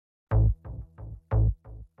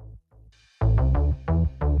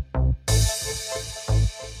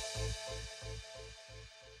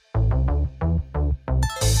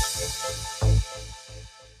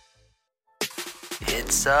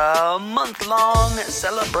It's a month-long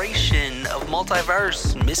celebration of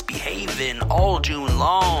multiverse misbehaving all June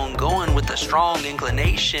long, going with a strong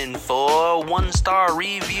inclination for one-star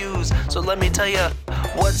reviews. So let me tell you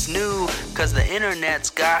what's new, cause the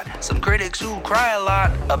internet's got some critics who cry a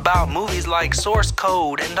lot about movies like Source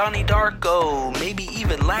Code and Donnie Darko, maybe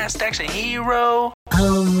even Last Action Hero.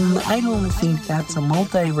 I don't think that's a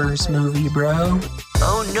multiverse movie, bro.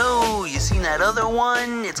 Oh no, you seen that other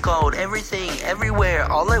one? It's called Everything Everywhere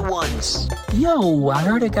All at Once. Yo, I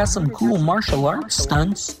heard it got some cool martial arts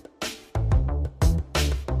stunts.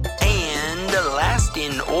 And last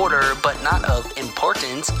in order, but not of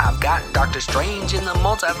importance, I've got Doctor Strange in the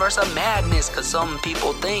Multiverse of Madness, cause some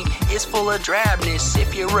people think it's full of drabness.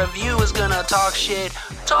 If your review is gonna talk shit,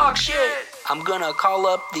 I'm gonna call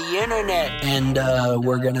up the internet. And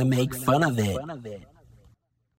we're gonna make fun of it.